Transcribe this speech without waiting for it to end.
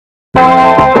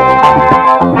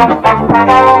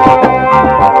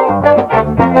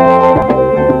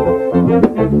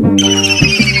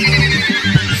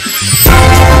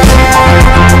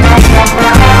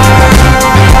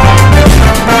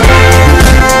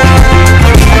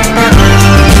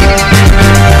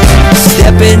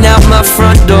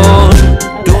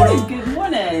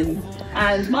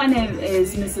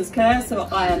Mrs. Kerr, so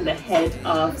I am the head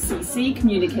of CC,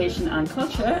 Communication and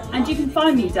Culture, and you can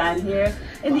find me down here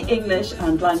in the English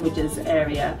and Languages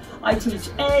area. I teach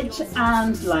Edge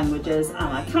and Languages, and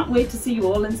I can't wait to see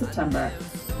you all in September.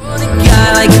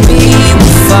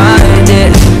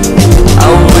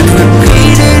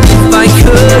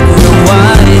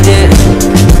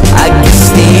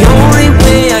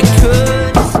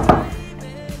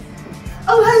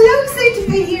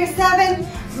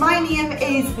 My name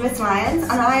is Miss Lyons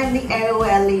and I am the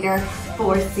AOL leader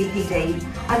for CPD.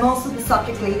 I'm also the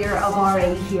subject leader of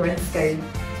RE here in school.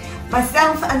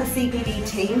 Myself and the CPD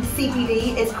team,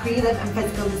 CPD is creative and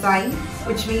physical design,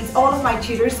 which means all of my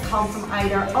tutors come from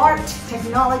either art,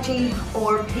 technology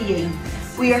or PE.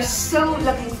 We are so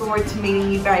looking forward to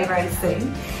meeting you very, very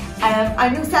soon. I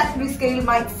know secondary school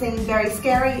might seem very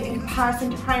scary in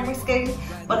comparison to primary school,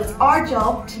 but it's our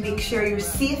job to make sure you're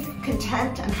safe,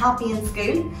 content and happy in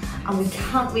school, and we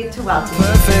can't wait to welcome you.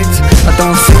 Perfect. I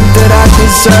don't think that I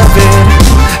deserve it.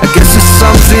 I guess there's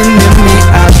something in me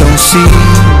I don't see.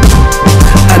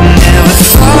 I never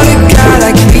thought a guy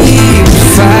like me would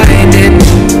find it.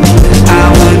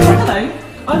 Hello,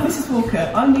 I'm Mrs. Walker.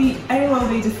 I'm the AOL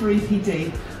leader for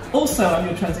EPD. Also, I'm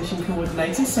your transition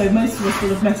coordinator, so most of us will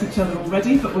have met each other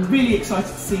already, but we're really excited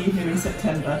to see you here in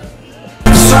September.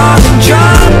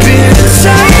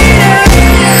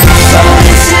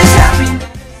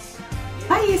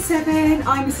 Hi Year 7,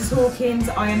 I'm Mrs Hawkins.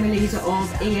 I am the leader of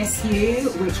ESU,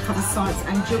 which covers science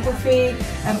and geography.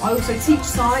 I also teach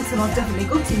science, and I've definitely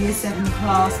got a Year 7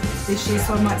 class this year,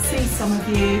 so I might see some of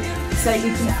you. So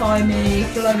you can find me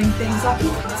blowing things up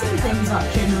and cutting things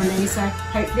up generally, so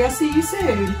hopefully I'll see you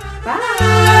soon. Bye!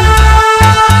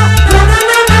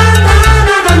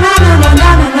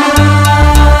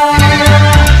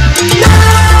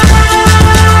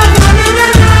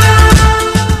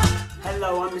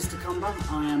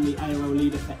 I am the AOL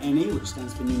leader for NE, which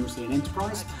stands for Numeracy and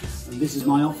Enterprise. And this is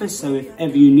my office, so if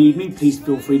ever you need me, please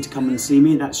feel free to come and see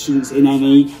me. That's students in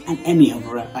NE and any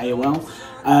other AOL.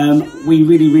 We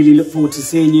really look forward to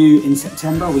seeing you in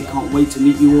September. We can't wait to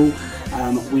meet you all.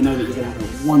 We know that you're going to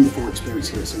have a wonderful experience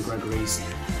here at St Gregory's,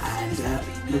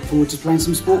 and look forward to playing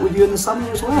some sport with you in the summer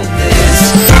as well.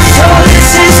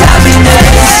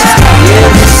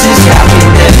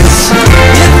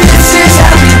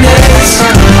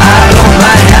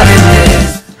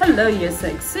 Hello Year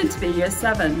 6, soon to be Year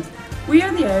 7. We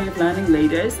are the area of learning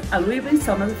leaders, and we've been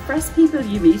some of the first people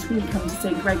you meet when you come to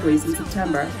St Gregory's in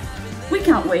September. We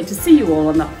can't wait to see you all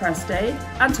on that first day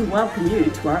and to welcome you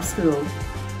to our school.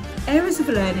 Areas of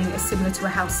learning are similar to a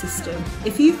house system.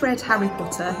 If you've read Harry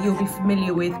Potter, you'll be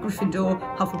familiar with Gryffindor,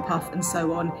 Hufflepuff and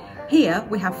so on. Here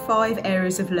we have 5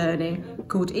 areas of learning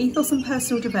called Ethos and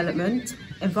Personal Development,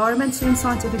 Environmental and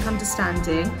Scientific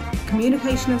Understanding,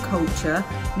 Communication and Culture,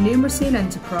 Numeracy and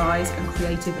Enterprise, and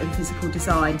Creative and Physical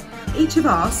Design. Each of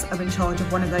us are in charge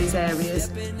of one of those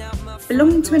areas.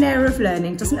 Belonging to an area of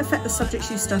learning doesn't affect the subjects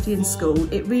you study in school.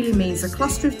 It really means a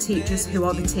cluster of teachers who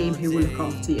are the team who will look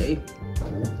after you.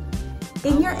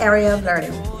 In your area of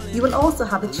learning, you will also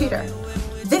have a tutor.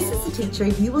 This is the teacher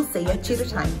you will see at tutor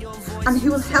time and who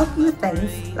will help you with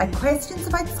things like questions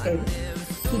about school,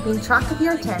 keeping track of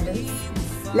your attendance,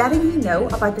 letting you know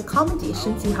about the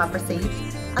accommodations you have received,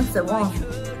 and so on.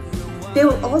 They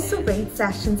will also read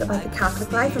sessions about the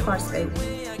Catholic life of our school.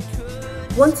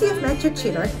 Once you have met your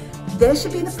tutor, they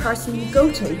should be the person you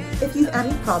go to if you have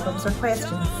any problems or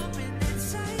questions.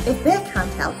 If they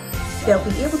can't help, they'll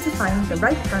be able to find the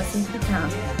right person who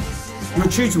can. Your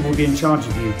tutor will be in charge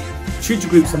of you. Tutor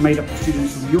groups are made up of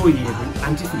students from your year group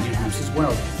and different year groups as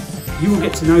well. You will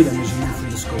get to know them as you move through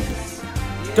the school.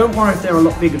 Don't worry if they're a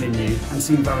lot bigger than you and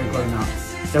seem very grown up.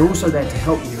 They're also there to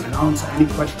help you and answer any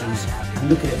questions and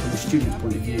look at it from a student's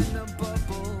point of view.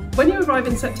 When you arrive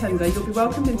in September, you'll be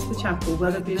welcomed into the chapel where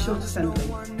there'll be a short assembly.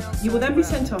 You will then be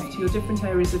sent off to your different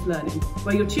areas of learning,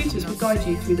 where your tutors will guide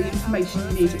you through the information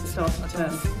you need at the start of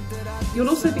term. You'll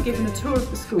also be given a tour of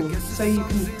the school, so you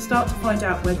can start to find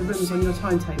out where the rooms on your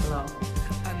timetable are.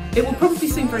 It will probably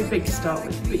seem very big to start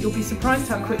with, but you'll be surprised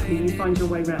how quickly you find your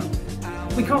way round.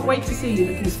 We can't wait to see you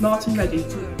looking smart and ready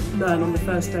to learn on the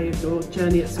first day of your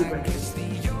journey at St Gregory's. See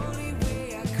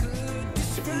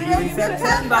you in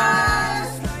September!